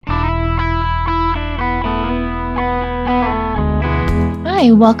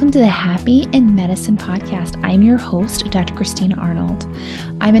Hi, welcome to the Happy in Medicine podcast. I'm your host, Dr. Christina Arnold.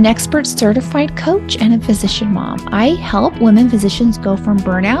 I'm an expert certified coach and a physician mom. I help women physicians go from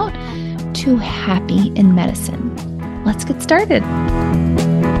burnout to happy in medicine. Let's get started.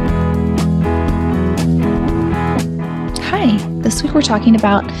 Hi, this week we're talking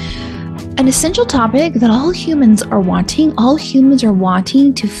about an essential topic that all humans are wanting. All humans are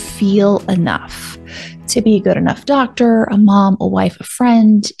wanting to feel enough, to be a good enough doctor, a mom, a wife, a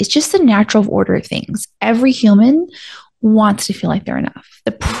friend. It's just the natural order of things. Every human wants to feel like they're enough.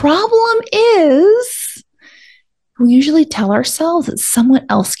 The problem is we usually tell ourselves that someone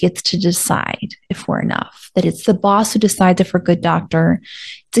else gets to decide if we're enough, that it's the boss who decides if we're a good doctor.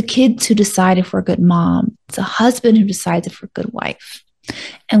 It's the kids who decide if we're a good mom. It's a husband who decides if we're a good wife.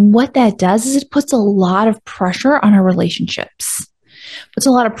 And what that does is it puts a lot of pressure on our relationships. Puts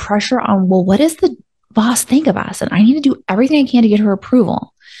a lot of pressure on, well, what does the boss think of us? And I need to do everything I can to get her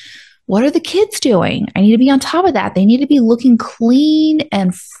approval. What are the kids doing? I need to be on top of that. They need to be looking clean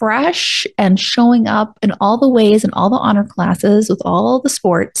and fresh and showing up in all the ways and all the honor classes with all the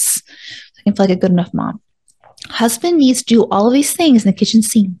sports. So I can feel like a good enough mom. Husband needs to do all of these things, and the kitchen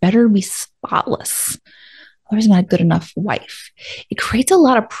sink better be spotless. Otherwise, I'm not a good enough wife. It creates a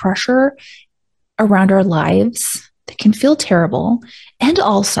lot of pressure around our lives that can feel terrible. And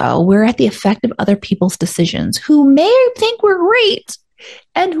also, we're at the effect of other people's decisions who may think we're great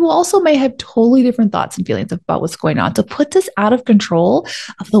and who also may have totally different thoughts and feelings about what's going on. So it puts us out of control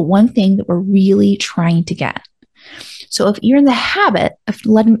of the one thing that we're really trying to get. So if you're in the habit of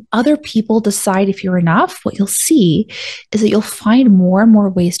letting other people decide if you're enough, what you'll see is that you'll find more and more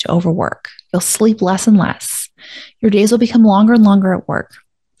ways to overwork. You'll sleep less and less. Your days will become longer and longer at work.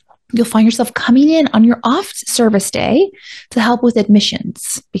 You'll find yourself coming in on your off service day to help with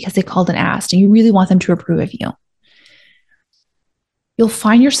admissions because they called and asked, and you really want them to approve of you. You'll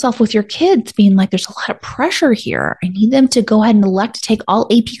find yourself with your kids being like, there's a lot of pressure here. I need them to go ahead and elect to take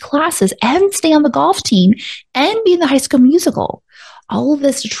all AP classes and stay on the golf team and be in the High School Musical. All of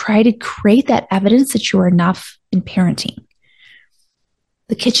this to try to create that evidence that you're enough in parenting.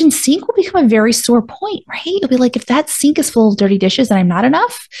 The kitchen sink will become a very sore point, right? It'll be like, if that sink is full of dirty dishes, then I'm not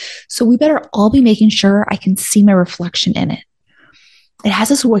enough. So we better all be making sure I can see my reflection in it. It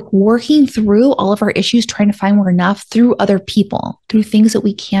has us working through all of our issues, trying to find we're enough through other people, through things that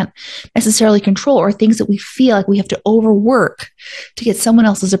we can't necessarily control or things that we feel like we have to overwork to get someone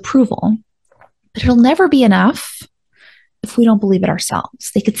else's approval. But it'll never be enough if we don't believe it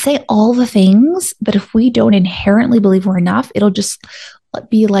ourselves. They could say all the things, but if we don't inherently believe we're enough, it'll just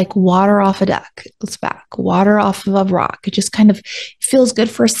be like water off a duck. It's back, water off of a rock. It just kind of feels good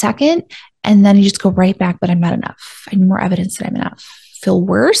for a second, and then you just go right back, but I'm not enough. I need more evidence that I'm enough. Feel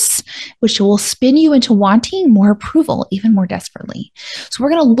worse, which will spin you into wanting more approval even more desperately. So we're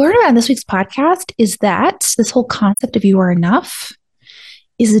going to learn about in this week's podcast is that this whole concept of you are enough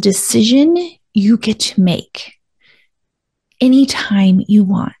is a decision you get to make anytime you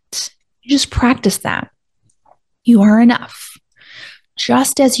want. You just practice that. You are enough,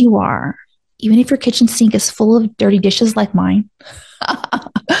 just as you are, even if your kitchen sink is full of dirty dishes like mine.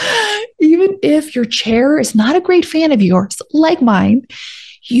 Even if your chair is not a great fan of yours, like mine,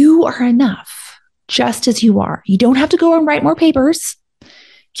 you are enough, just as you are. You don't have to go and write more papers.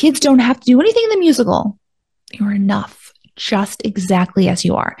 Kids don't have to do anything in the musical. You're enough, just exactly as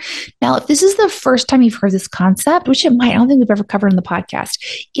you are. Now, if this is the first time you've heard this concept, which it might, I don't think we've ever covered in the podcast,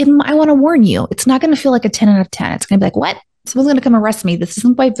 I want to warn you, it's not going to feel like a 10 out of 10. It's going to be like, what? Someone's going to come arrest me. This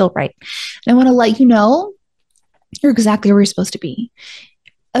isn't quite feel right. And I want to let you know you're exactly where you're supposed to be.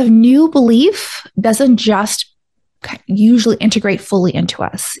 A new belief doesn't just usually integrate fully into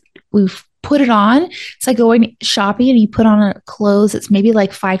us. We've put it on. It's like going shopping and you put on a clothes that's maybe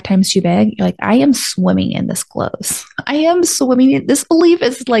like 5 times too big. You're like, I am swimming in this clothes. I am swimming in this belief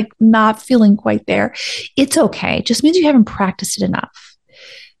is like not feeling quite there. It's okay. It just means you haven't practiced it enough.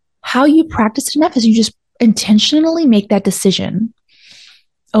 How you practice it enough is you just intentionally make that decision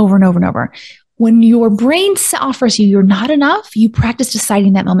over and over and over. When your brain offers you you're not enough, you practice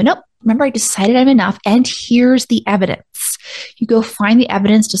deciding that moment. Nope, remember I decided I'm enough, and here's the evidence. You go find the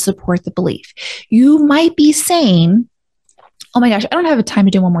evidence to support the belief. You might be saying, oh my gosh, I don't have the time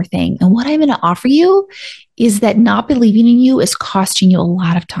to do one more thing. And what I'm going to offer you is that not believing in you is costing you a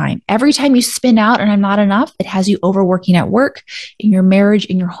lot of time. Every time you spin out and I'm not enough, it has you overworking at work, in your marriage,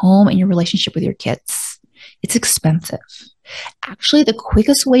 in your home, in your relationship with your kids. It's expensive. Actually, the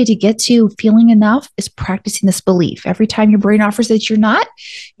quickest way to get to feeling enough is practicing this belief. Every time your brain offers that you're not,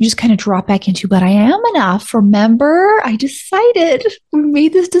 you just kind of drop back into, but I am enough. Remember, I decided, we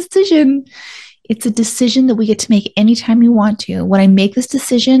made this decision. It's a decision that we get to make anytime we want to. When I make this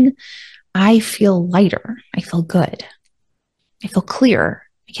decision, I feel lighter. I feel good. I feel clear.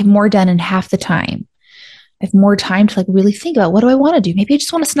 I get more done in half the time. I have more time to like really think about, what do I want to do? Maybe I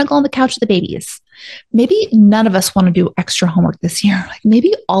just want to snuggle on the couch with the babies. Maybe none of us want to do extra homework this year. Like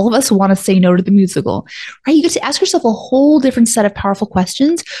maybe all of us want to say no to the musical, right? You get to ask yourself a whole different set of powerful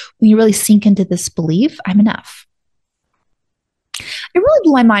questions when you really sink into this belief, I'm enough. It really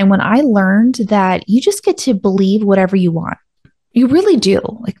blew my mind when I learned that you just get to believe whatever you want. You really do.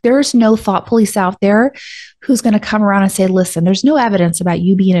 Like there's no thought police out there who's going to come around and say, listen, there's no evidence about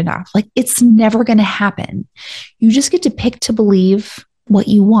you being enough. Like it's never going to happen. You just get to pick to believe what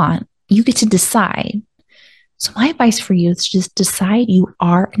you want. You get to decide. So my advice for you is just decide you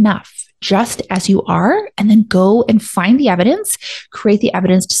are enough just as you are, and then go and find the evidence, create the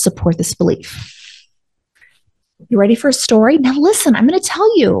evidence to support this belief. You ready for a story? Now listen, I'm going to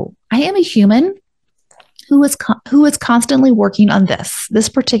tell you, I am a human who is constantly working on this. This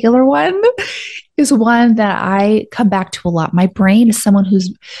particular one is one that I come back to a lot. My brain is someone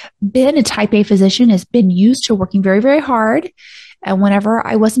who's been a type A physician, has been used to working very, very hard. And whenever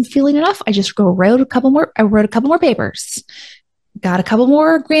I wasn't feeling enough, I just wrote a couple more papers, got a couple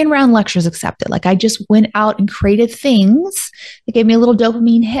more grand round lectures accepted. Like I just went out and created things that gave me a little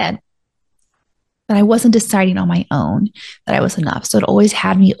dopamine hit. That I wasn't deciding on my own that I was enough. So it always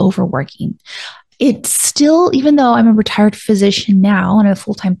had me overworking. It still, even though I'm a retired physician now and a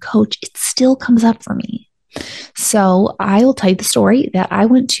full-time coach, it still comes up for me. So I will tell you the story that I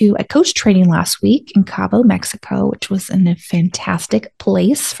went to a coach training last week in Cabo, Mexico, which was in a fantastic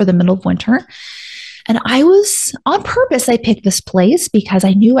place for the middle of winter. And I was on purpose, I picked this place because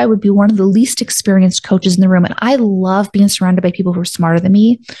I knew I would be one of the least experienced coaches in the room. And I love being surrounded by people who are smarter than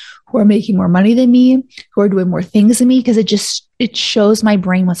me, who are making more money than me, who are doing more things than me, because it shows my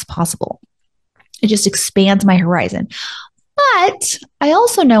brain what's possible. It just expands my horizon. But I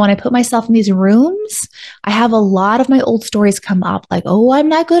also know when I put myself in these rooms, I have a lot of my old stories come up like, oh, I'm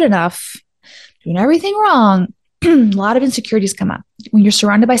not good enough, doing everything wrong. A lot of insecurities come up. When you're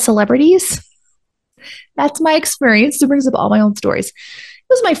surrounded by celebrities, that's my experience. It brings up all my own stories. It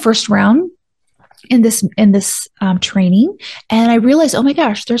was my first round in this training. And I realized, oh my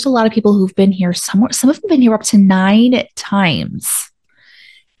gosh, there's a lot of people who've been here somewhere. Some of them have been here up to 9 times.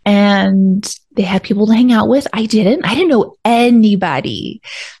 And they had people to hang out with. I didn't know anybody.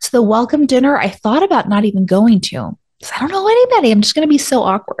 So the welcome dinner, I thought about not even going to. I don't know anybody. I'm just going to be so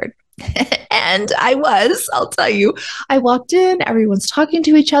awkward. And I'll tell you, I walked in, everyone's talking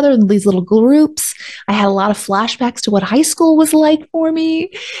to each other in these little groups. I had a lot of flashbacks to what high school was like for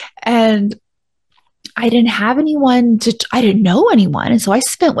me. And I didn't know anyone. And so I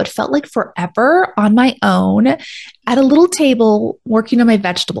spent what felt like forever on my own at a little table working on my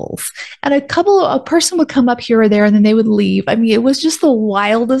vegetables. And a person would come up here or there and then they would leave. I mean, it was just the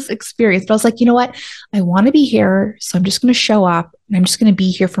wildest experience. But I was like, you know what? I want to be here. So I'm just going to show up and I'm just going to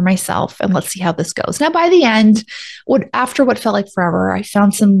be here for myself and let's see how this goes. Now, by the end, after what felt like forever, I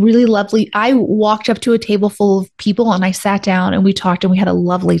found some really I walked up to a table full of people and I sat down and we talked and we had a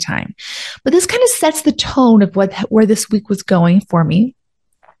lovely time. But this kind of sets the tone of where this week was going for me.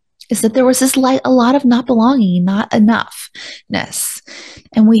 Is that there was a lot of not belonging, not enoughness.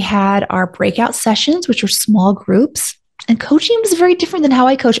 And we had our breakout sessions, which were small groups. And coaching was very different than how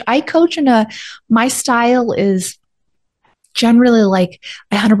I coach. I coach my style is generally like,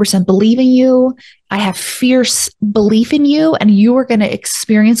 I 100% believe in you. I have fierce belief in you, and you are going to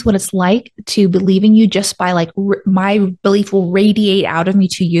experience what it's like to believe in you just by like my belief will radiate out of me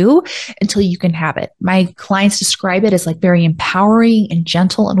to you until you can have it. My clients describe it as like very empowering and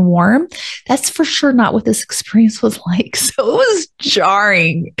gentle and warm. That's for sure not what this experience was like. So it was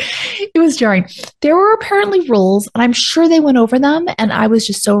jarring. There were apparently rules, and I'm sure they went over them. And I was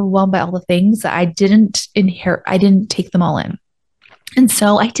just so overwhelmed by all the things that I didn't take them all in. And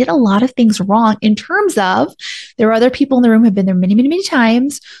so I did a lot of things wrong in terms of there were other people in the room who have been there many, many, many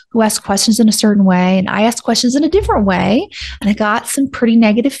times who asked questions in a certain way. And I asked questions in a different way. And I got some pretty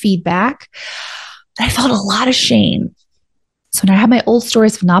negative feedback. And I felt a lot of shame. So now I have my old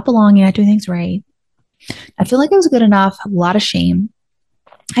stories of not belonging, not doing things right. I feel like I was good enough, a lot of shame.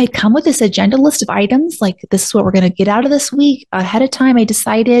 I had come with this agenda list of items, like this is what we're going to get out of this week. Ahead of time, I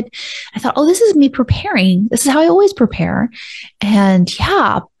decided, I thought, oh, this is me preparing. This is how I always prepare. And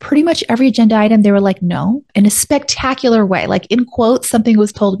yeah, pretty much every agenda item, they were like, no, in a spectacular way. Like in quotes, something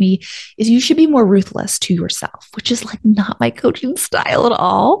was told me is you should be more ruthless to yourself, which is like not my coaching style at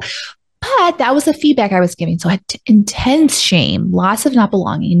all. But that was the feedback I was giving. So I had intense shame, lots of not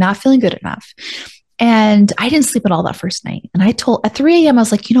belonging, not feeling good enough. And I didn't sleep at all that first night. And at 3 a.m., I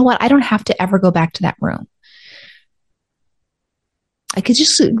was like, you know what? I don't have to ever go back to that room.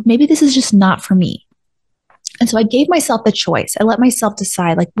 Maybe this is just not for me. And so I gave myself the choice. I let myself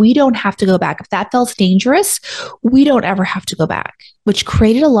decide, like, we don't have to go back. If that felt dangerous, we don't ever have to go back, which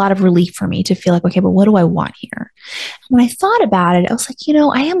created a lot of relief for me to feel like, okay, but what do I want here? When I thought about it, I was like,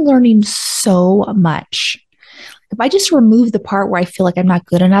 I am learning so much. If I just remove the part where I feel like I'm not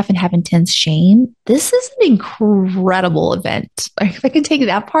good enough and have intense shame, this is an incredible event. Like, if I can take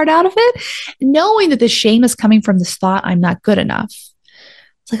that part out of it, knowing that the shame is coming from this thought, I'm not good enough.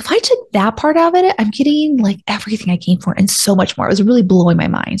 It's like, if I took that part out of it, I'm getting like everything I came for and so much more. It was really blowing my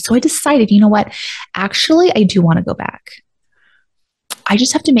mind. So I decided, you know what? Actually, I do want to go back. I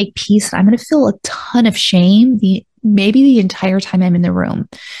just have to make peace. And I'm going to feel a ton of shame maybe the entire time I'm in the room.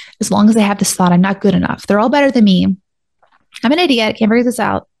 As long as I have this thought, I'm not good enough. They're all better than me. I'm an idiot. Can't figure this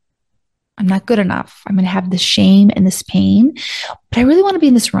out. I'm not good enough. I'm going to have this shame and this pain, but I really want to be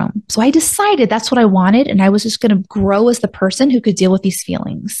in this room. So I decided that's what I wanted. And I was just going to grow as the person who could deal with these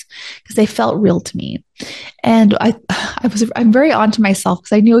feelings because they felt real to me. And I'm very on to myself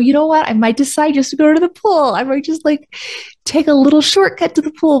because I knew, you know what? I might decide just to go to the pool. I might just like take a little shortcut to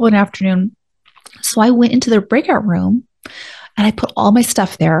the pool one afternoon. So I went into the breakout room and I put all my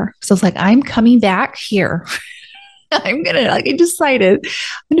stuff there. So I was like, I'm coming back here. I decided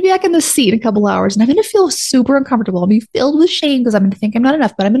I'm going to be back in the seat in a couple hours and I'm going to feel super uncomfortable. I'll be filled with shame because I'm going to think I'm not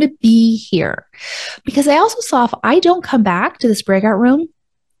enough, but I'm going to be here. Because I also saw if I don't come back to this breakout room,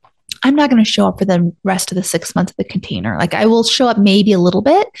 I'm not going to show up for the rest of the 6 months of the container. Like, I will show up maybe a little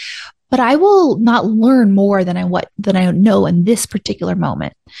bit, but I will not learn more than I know in this particular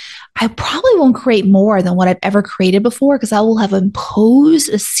moment. I probably won't create more than what I've ever created before because I will have imposed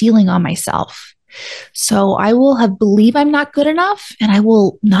a ceiling on myself. So I will have believed I'm not good enough and I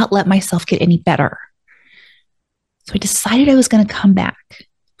will not let myself get any better. So I decided I was going to come back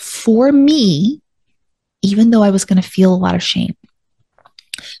for me, even though I was going to feel a lot of shame.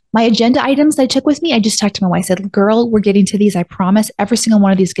 My agenda items I took with me, I just talked to my wife. I said, girl, we're getting to these. I promise every single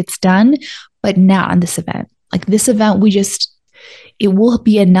one of these gets done, but not on this event. Like, this event, it will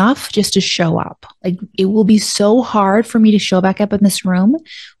be enough just to show up. Like, it will be so hard for me to show back up in this room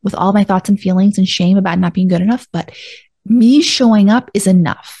with all my thoughts and feelings and shame about not being good enough. But me showing up is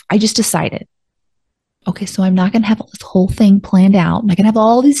enough. I just decided, okay, so I'm not going to have this whole thing planned out. I'm not going to have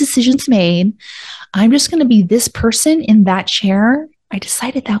all these decisions made. I'm just going to be this person in that chair. I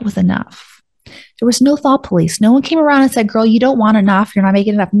decided that was enough. There was no thought police. No one came around and said, girl, you don't want enough. You're not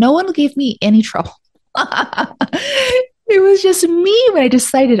making enough. No one gave me any trouble. It was just me when I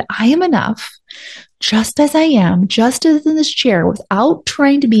decided I am enough, just as I am, just as in this chair, without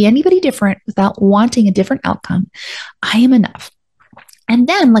trying to be anybody different, without wanting a different outcome. I am enough. And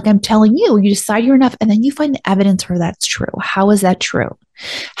then, like I'm telling you, you decide you're enough, and then you find the evidence for that's true. How is that true?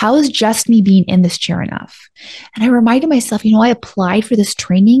 How is just me being in this chair enough? And I reminded myself, I applied for this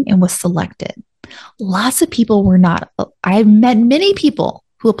training and was selected. Lots of people were not. I've met many people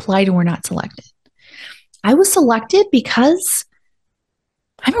who applied and were not selected. I was selected because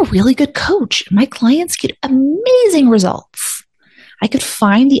I'm a really good coach. My clients get amazing results. I could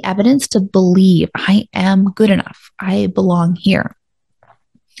find the evidence to believe I am good enough. I belong here.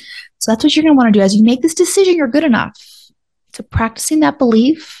 So that's what you're going to want to do as you make this decision, you're good enough. So practicing that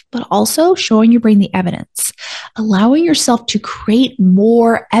belief, but also showing your brain the evidence, allowing yourself to create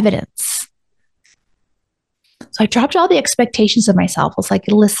more evidence. So I dropped all the expectations of myself. I was like,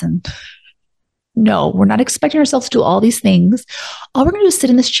 listen, no, we're not expecting ourselves to do all these things. All we're going to do is sit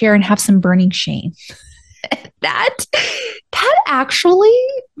in this chair and have some burning shame. That actually,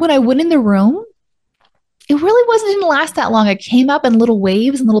 when I went in the room, it really didn't last that long. It came up in little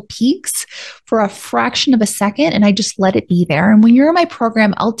waves and little peaks for a fraction of a second, and I just let it be there. And when you're in my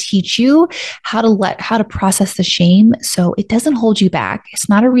program, I'll teach you how to process the shame so it doesn't hold you back. It's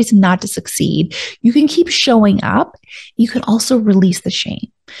not a reason not to succeed. You can keep showing up. You can also release the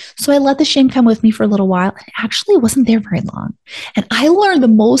shame. So I let the shame come with me for a little while, and actually it wasn't there very long. And I learned the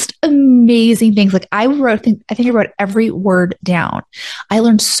most amazing things. Like, I think I wrote every word down. I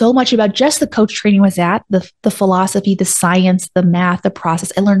learned so much about just the coach training was at, the philosophy, the science, the math, the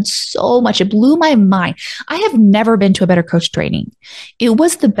process. I learned so much. It blew my mind. I have never been to a better coach training. It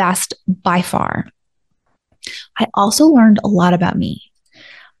was the best by far. I also learned a lot about me.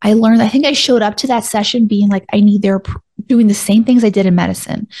 I think I showed up to that session being like, doing the same things I did in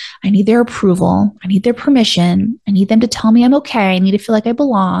medicine. I need their approval. I need their permission. I need them to tell me I'm okay. I need to feel like I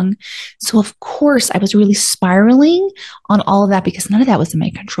belong. So of course I was really spiraling on all of that because none of that was in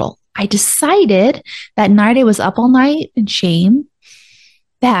my control. I decided that night I was up all night in shame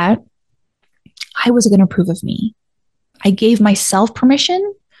that I was going to approve of me. I gave myself permission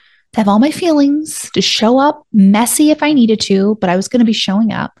to have all my feelings, to show up messy if I needed to, but I was going to be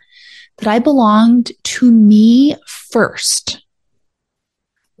showing up, that I belonged to me first.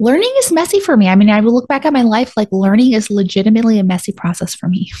 Learning is messy for me. I mean, I will look back at my life like learning is legitimately a messy process for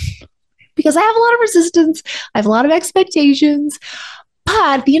me because I have a lot of resistance. I have a lot of expectations,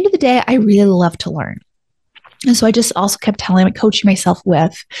 but at the end of the day, I really love to learn. And so I just also kept coaching myself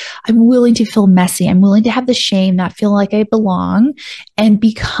with, I'm willing to feel messy. I'm willing to have the shame, not feel like I belong, and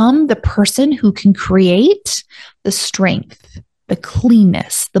become the person who can create the strength, the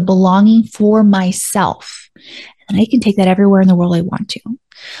cleanness, the belonging for myself. And I can take that everywhere in the world I want to.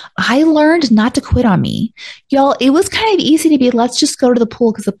 I learned not to quit on me. Y'all, it was kind of easy to be, let's just go to the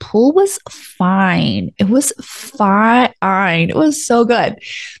pool, because the pool was fine. It was fine. It was so good.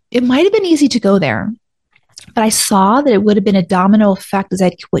 It might have been easy to go there, but I saw that it would have been a domino effect as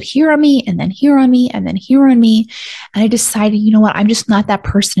I'd quit here on me and then here on me and then here on me. And I decided, you know what? I'm just not that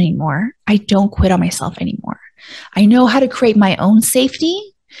person anymore. I don't quit on myself anymore. I know how to create my own safety.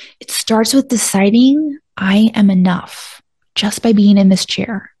 It starts with deciding I am enough just by being in this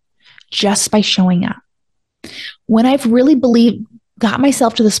chair, just by showing up. When I've really got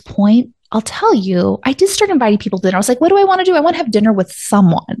myself to this point, I'll tell you, I did start inviting people to dinner. I was like, what do I want to do? I want to have dinner with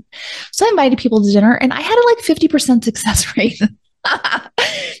someone. So I invited people to dinner and I had a 50% success rate. 50%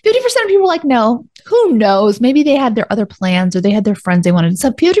 of people were like, no, who knows? Maybe they had their other plans or they had their friends they wanted.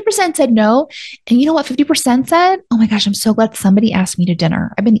 So 50% said no. And you know what 50% said? Oh my gosh, I'm so glad somebody asked me to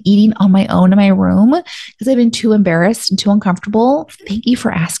dinner. I've been eating on my own in my room because I've been too embarrassed and too uncomfortable. Thank you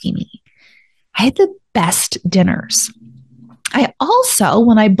for asking me. I had the best dinners. I also,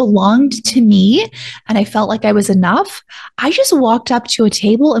 when I belonged to me and I felt like I was enough, I just walked up to a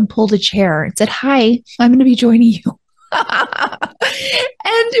table and pulled a chair and said, hi, I'm going to be joining you.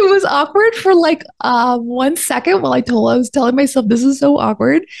 And it was awkward for 1 second while I was telling myself this is so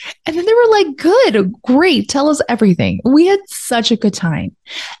awkward. And then they were like, good, great, tell us everything. We had such a good time.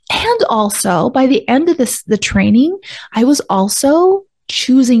 And also by the end of the training, I was also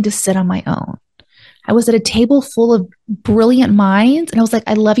choosing to sit on my own. I was at a table full of brilliant minds and I was like,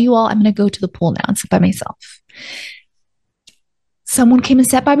 I love you all. I'm going to go to the pool now and sit by myself. Someone came and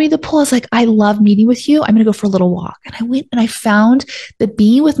sat by me at the pool. I was like, I love meeting with you. I'm going to go for a little walk. And I went and I found that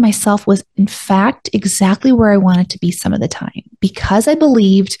being with myself was in fact exactly where I wanted to be some of the time because I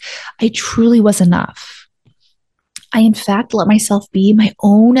believed I truly was enough. I in fact let myself be my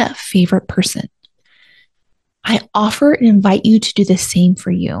own favorite person. I offer and invite you to do the same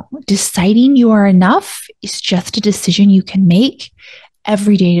for you. Deciding you are enough is just a decision you can make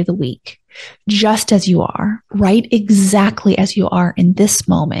every day of the week, just as you are, right? Exactly as you are in this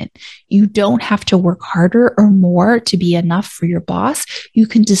moment. You don't have to work harder or more to be enough for your boss. You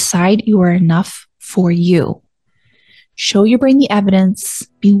can decide you are enough for you. Show your brain the evidence.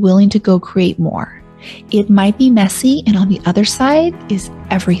 Be willing to go create more. It might be messy, and on the other side is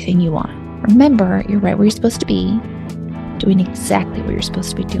everything you want. Remember, you're right where you're supposed to be, doing exactly what you're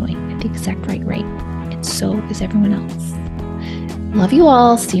supposed to be doing at the exact right rate. And so is everyone else. Love you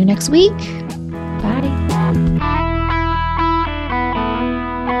all. See you next week.